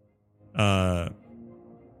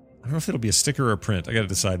I don't know if it'll be a sticker or a print. I got to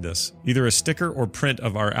decide this. Either a sticker or print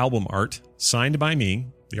of our album art, signed by me,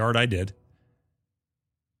 the art I did,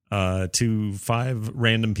 to 5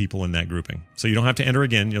 random people in that grouping. So you don't have to enter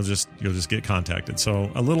again. You'll just get contacted.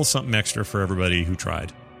 So a little something extra for everybody who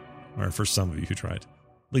tried, or for some of you who tried.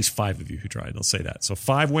 At least 5 of you who tried. Let's say that. So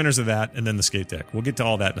 5 winners of that, and then the skate deck. We'll get to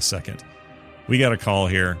all that in a second. We got a call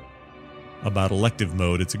here about elective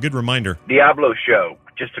mode. It's a good reminder. Diablo Show,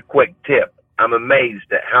 just a quick tip. I'm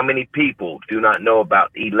amazed at how many people do not know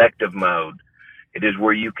about elective mode. It is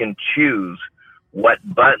where you can choose what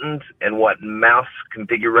buttons and what mouse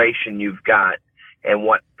configuration you've got and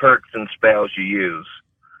what perks and spells you use.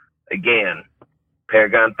 Again,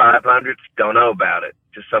 Paragon 500s, don't know about it.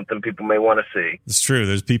 Just something people may want to see. It's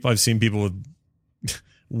true. I've seen people with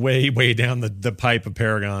way down the pipe of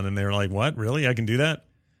Paragon, and they're like, what? Really? I can do that?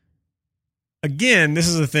 Again, this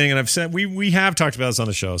is the thing, and I've said, we have talked about this on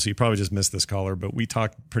the show, so you probably just missed this caller, but we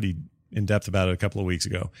talked pretty in depth about it a couple of weeks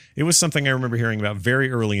ago. It was something I remember hearing about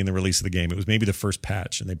very early in the release of the game. It was maybe the first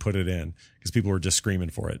patch, and they put it in because people were just screaming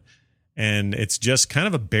for it. And it's just kind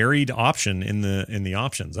of a buried option in the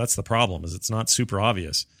options. That's the problem, is it's not super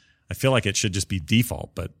obvious. I feel like it should just be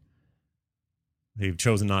default, but they've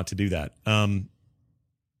chosen not to do that.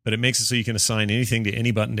 But it makes it so you can assign anything to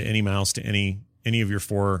any button, to any mouse, to any of your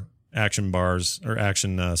 4 action bars or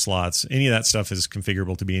action slots. Any of that stuff is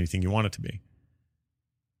configurable to be anything you want it to be.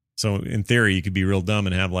 So in theory, you could be real dumb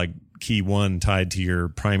and have like key 1 tied to your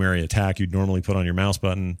primary attack you'd normally put on your mouse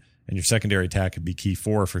button, and your secondary attack could be key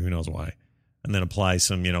 4 for who knows why. And then apply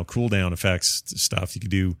some, cooldown effects stuff. You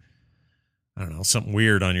could do, I don't know, something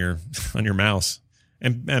weird on your mouse.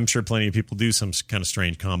 And I'm sure plenty of people do some kind of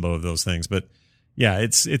strange combo of those things. But yeah,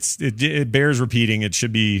 it bears repeating. It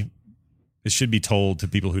should be told to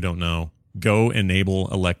people who don't know. Go enable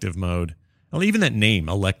elective mode. Well, even that name,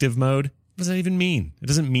 elective mode, what does that even mean? It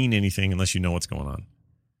doesn't mean anything unless you know what's going on.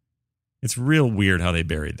 It's real weird how they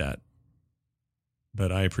buried that.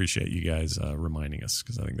 But I appreciate you guys reminding us,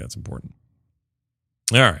 because I think that's important.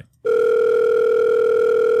 All right.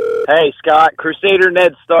 Hey, Scott, Crusader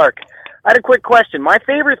Ned Stark. I had a quick question. My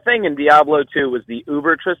favorite thing in Diablo 2 was the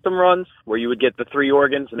Uber Tristram runs, where you would get the 3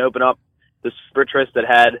 organs and open up the Super Trist that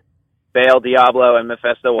had Baal, Diablo, and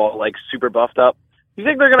Mephisto all, like, super buffed up. Do you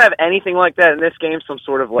think they're going to have anything like that in this game? Some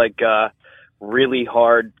sort of, like, really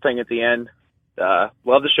hard thing at the end?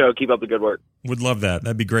 Love the show. Keep up the good work. Would love that.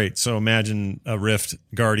 That'd be great. So imagine a Rift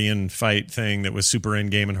Guardian fight thing that was super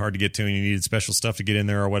in-game and hard to get to, and you needed special stuff to get in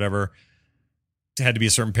there or whatever. It had to be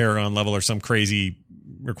a certain Paragon level or some crazy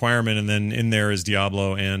requirement, and then in there is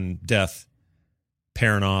Diablo and Death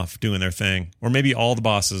pairing off, doing their thing. Or maybe all the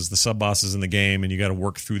bosses, the sub-bosses in the game, and you got to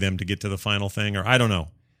work through them to get to the final thing, or I don't know.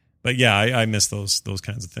 But yeah, I miss those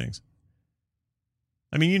kinds of things.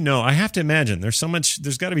 I mean, I have to imagine there's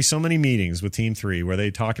got to be so many meetings with Team 3 where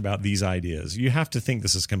they talk about these ideas. You have to think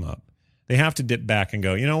this has come up. They have to dip back and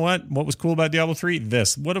go, you know what? What was cool about Diablo 3?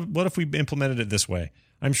 This. What if we implemented it this way?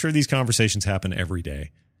 I'm sure these conversations happen every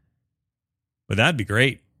day. But that'd be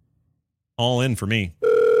great. All in for me.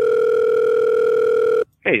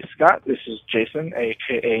 Hey, Scott, this is Jason,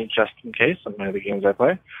 a.k.a. Just In Case, on one of the games I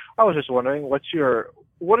play. I was just wondering, what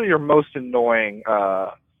are your most annoying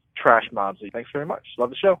trash mobs? Thanks very much.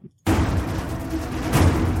 Love the show.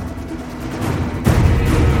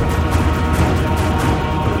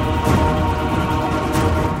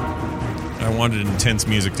 I wanted intense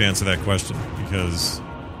music to answer that question because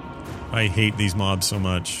I hate these mobs so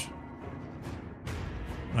much.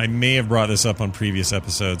 I may have brought this up on previous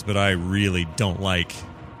episodes, but I really don't like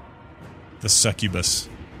the succubus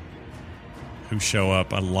who show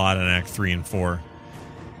up a lot in Act 3 and 4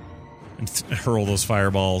 and hurl those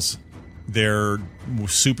fireballs. They're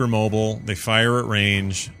super mobile. They fire at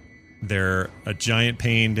range. They're a giant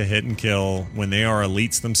pain to hit and kill. When they are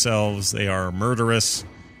elites themselves, they are murderous.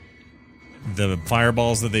 The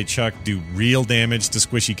fireballs that they chuck do real damage to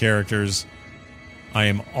squishy characters. I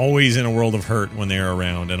am always in a world of hurt when they are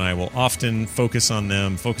around, and I will often focus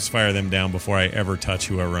fire them down before I ever touch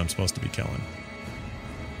whoever I'm supposed to be killing.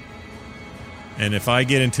 And if I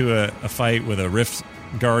get into a fight with a Rift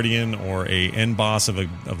Guardian or a end boss of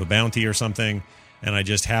a bounty or something, and I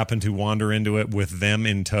just happen to wander into it with them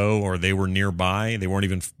in tow, or they were nearby, they weren't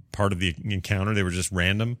even part of the encounter, they were just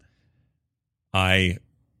random, I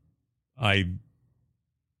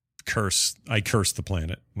curse the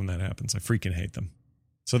planet when that happens. I freaking hate them.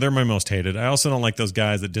 So they're my most hated. I also don't like those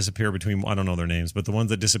guys that disappear between, I don't know their names, but the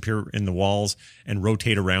ones that disappear in the walls and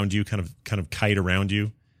rotate around you, kind of kite around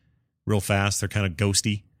you real fast. They're kind of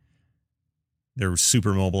ghosty. They're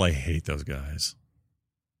super mobile. I hate those guys.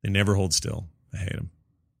 They never hold still. I hate them.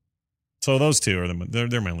 So those two are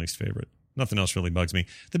they're my least favorite. Nothing else really bugs me.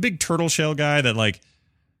 The big turtle shell guy that like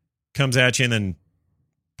comes at you and then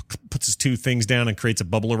puts his two things down and creates a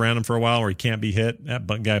bubble around him for a while where he can't be hit.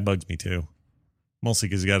 That guy bugs me too. Mostly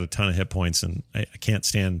because he's got a ton of hit points and I can't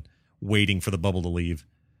stand waiting for the bubble to leave.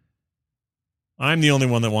 I'm the only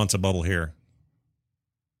one that wants a bubble here.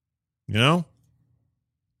 You know?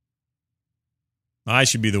 I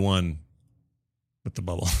should be the one with the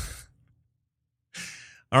bubble.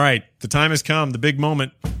 All right, the time has come, the big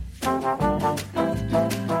moment. We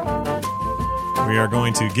are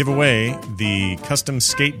going to give away the custom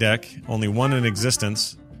skate deck, only one in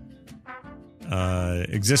existence.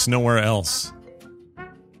 Exists nowhere else.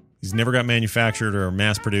 He's never got manufactured or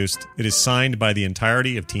mass produced. It is signed by the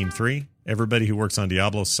entirety of Team 3. Everybody who works on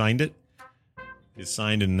Diablo signed it. It's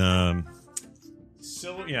signed in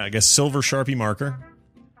silver Sharpie marker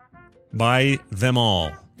by them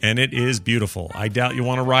all. And it is beautiful. I doubt you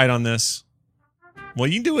want to ride on this. Well,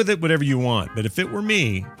 you can do with it whatever you want, but if it were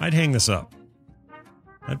me, I'd hang this up.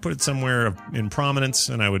 I'd put it somewhere in prominence,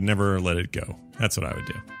 and I would never let it go. That's what I would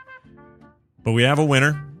do. But we have a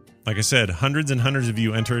winner. Like I said, hundreds and hundreds of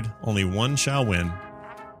you entered. Only one shall win.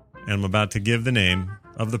 And I'm about to give the name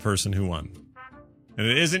of the person who won. And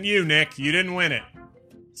it isn't you, Nick. You didn't win it.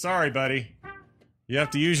 Sorry, buddy. You have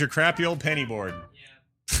to use your crappy old penny board.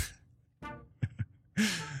 Yeah.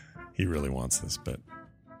 He really wants this, but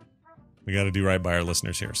we got to do right by our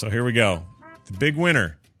listeners here. So here we go. The big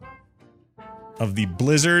winner of the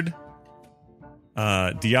Blizzard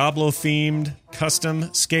Diablo-themed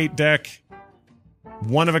custom skate deck,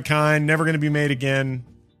 one of a kind, never going to be made again,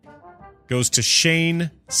 goes to Shane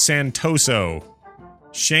Santoso.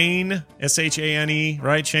 Shane, S-H-A-N-E,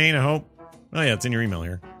 right, Shane, I hope? Oh, yeah, it's in your email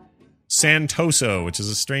here. Santoso, which is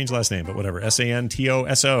a strange last name, but whatever.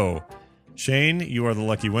 S-A-N-T-O-S-O. Shane, you are the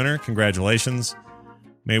lucky winner. Congratulations.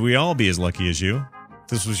 May we all be as lucky as you.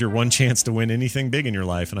 This was your one chance to win anything big in your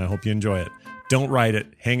life, and I hope you enjoy it. Don't write it.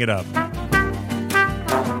 Hang it up.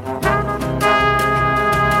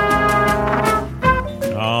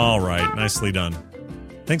 All right. Nicely done.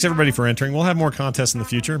 Thanks, everybody, for entering. We'll have more contests in the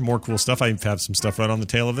future, more cool stuff. I have some stuff right on the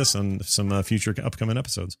tail of this and some future upcoming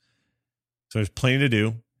episodes. So there's plenty to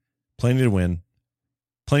do, plenty to win,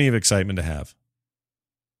 plenty of excitement to have.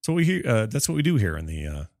 So we hear. That's what we do here in the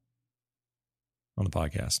on the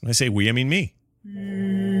podcast. When I say we, I mean me.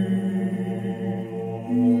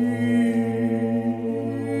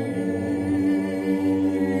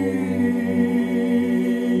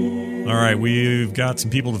 All right, we've got some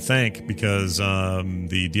people to thank because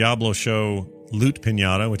the Diablo Show Loot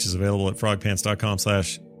Pinata, which is available at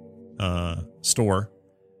frogpants.com/store,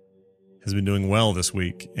 has been doing well this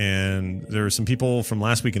week. And there are some people from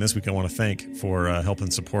last week and this week I want to thank for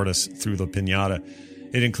helping support us through the pinata.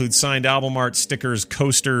 It includes signed album art, stickers,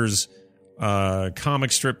 coasters,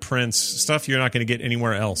 comic strip prints, stuff you're not going to get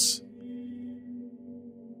anywhere else.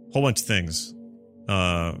 Whole bunch of things.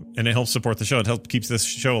 And it helps support the show. It helps keeps this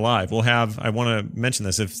show alive. We'll have, I want to mention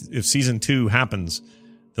this, if season 2 happens,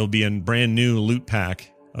 there'll be a brand new loot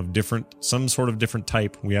pack of some sort of different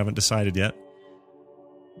type. We haven't decided yet.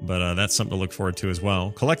 But that's something to look forward to as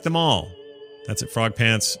well. Collect them all. That's at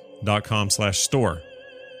frogpants.com/store.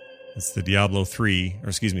 It's the Diablo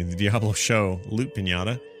Show Loot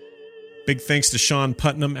Pinata. Big thanks to Sean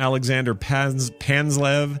Putnam, Alexander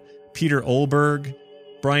Panslev, Peter Olberg,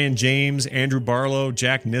 Brian James, Andrew Barlow,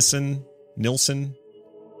 Jack Nilsson,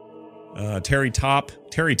 Terry Top,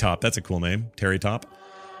 that's a cool name, Terry Top,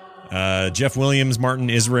 Jeff Williams, Martin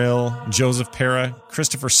Israel, Joseph Para,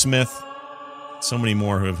 Christopher Smith, so many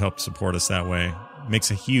more who have helped support us that way.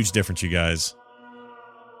 Makes a huge difference, you guys.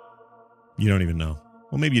 You don't even know.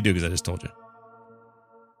 Well, maybe you do because I just told you.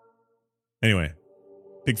 Anyway,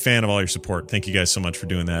 big fan of all your support. Thank you guys so much for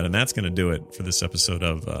doing that. And that's going to do it for this episode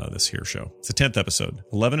of this here show. It's the 10th episode.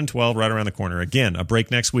 11 and 12 right around the corner. Again, a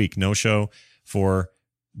break next week. No show for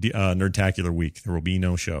Nerdtacular week. There will be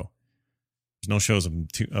no show. There's no shows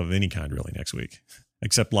of any kind really next week,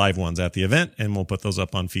 except live ones at the event, and we'll put those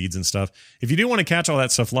up on feeds and stuff. If you do want to catch all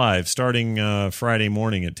that stuff live, starting Friday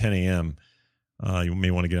morning at 10 a.m., you may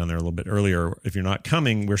want to get on there a little bit earlier. If you're not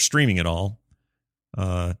coming, we're streaming it all,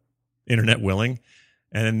 internet willing,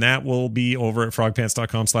 and that will be over at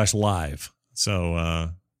frogpants.com/live. So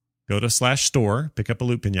go to /store, pick up a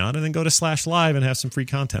Loot Pinata, and then go to /live and have some free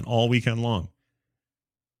content all weekend long.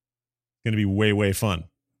 It's going to be way, way fun.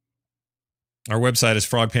 Our website is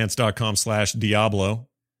frogpants.com/Diablo.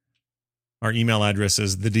 Our email address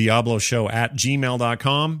is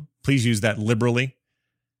thediabloshow@gmail.com. Please use that liberally.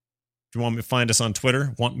 If you want me to find us on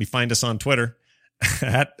Twitter,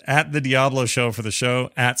 at the Diablo Show for the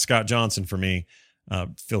show, at Scott Johnson for me.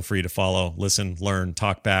 Feel free to follow, listen, learn,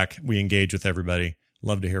 talk back. We engage with everybody.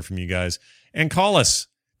 Love to hear from you guys. And call us.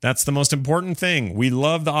 That's the most important thing. We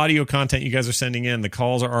love the audio content you guys are sending in. The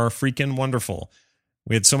calls are freaking wonderful.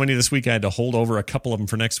 We had so many this week, I had to hold over a couple of them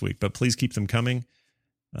for next week, but please keep them coming.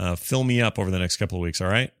 Fill me up over the next couple of weeks, all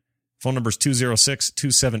right? Phone number is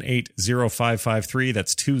 206-278-0553.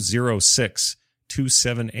 That's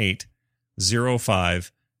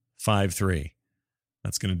 206-278-0553.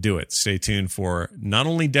 That's going to do it. Stay tuned for not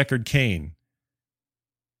only Deckard Cain,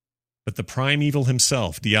 but the primeval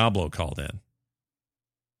himself, Diablo, called in.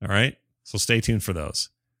 All right? So stay tuned for those.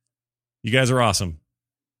 You guys are awesome.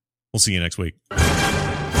 We'll see you next week.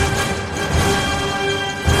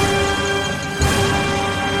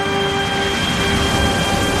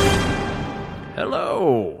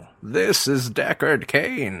 Hello, this is Deckard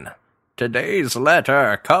Cain. Today's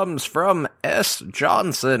letter comes from S.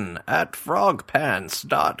 Johnson at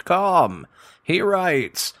frogpants.com. He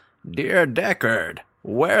writes, Dear Deckard,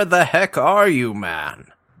 where the heck are you,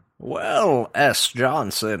 man? Well, S.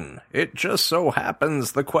 Johnson, it just so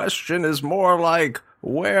happens the question is more like,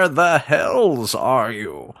 where the hells are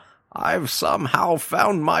you? I've somehow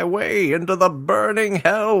found my way into the burning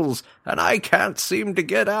hells, and I can't seem to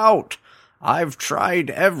get out. I've tried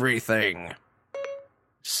everything.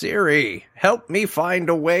 Siri, help me find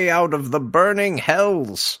a way out of the burning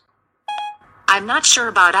hells. I'm not sure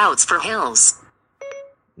about outs for hills.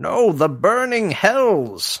 No, the burning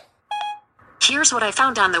hells. Here's what I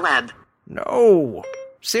found on the web. No.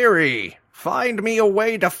 Siri, find me a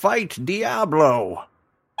way to fight Diablo.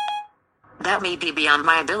 That may be beyond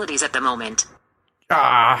my abilities at the moment.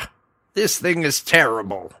 This thing is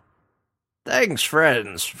terrible. Thanks,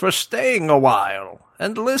 friends, for staying a while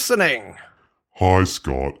and listening. Hi,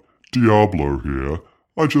 Scott. Diablo here.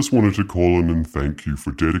 I just wanted to call in and thank you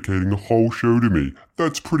for dedicating the whole show to me.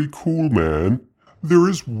 That's pretty cool, man. There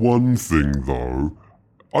is one thing, though.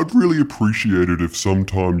 I'd really appreciate it if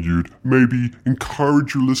sometime you'd maybe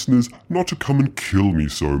encourage your listeners not to come and kill me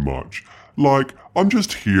so much. Like, I'm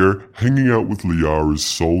just here hanging out with Liara's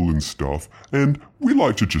soul and stuff, and we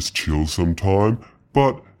like to just chill sometime,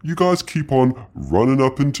 but you guys keep on running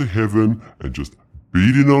up into heaven and just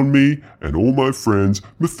beating on me and all my friends.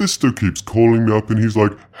 Mephisto keeps calling me up and he's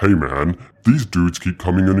like, hey man, these dudes keep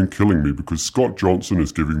coming in and killing me because Scott Johnson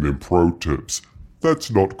is giving them pro tips. That's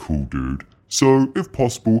not cool, dude. So, if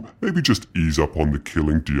possible, maybe just ease up on the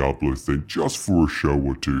killing Diablo thing just for a show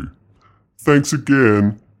or two. Thanks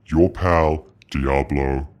again, your pal,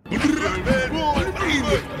 Diablo.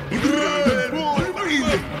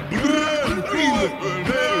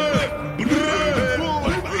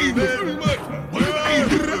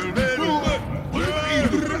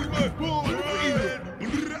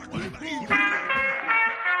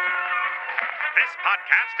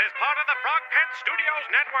 Is part of the Frog Pants Studios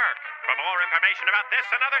Network. For more information about this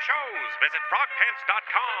and other shows, visit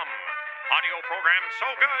frogpants.com. Audio program so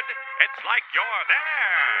good, it's like you're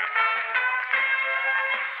there.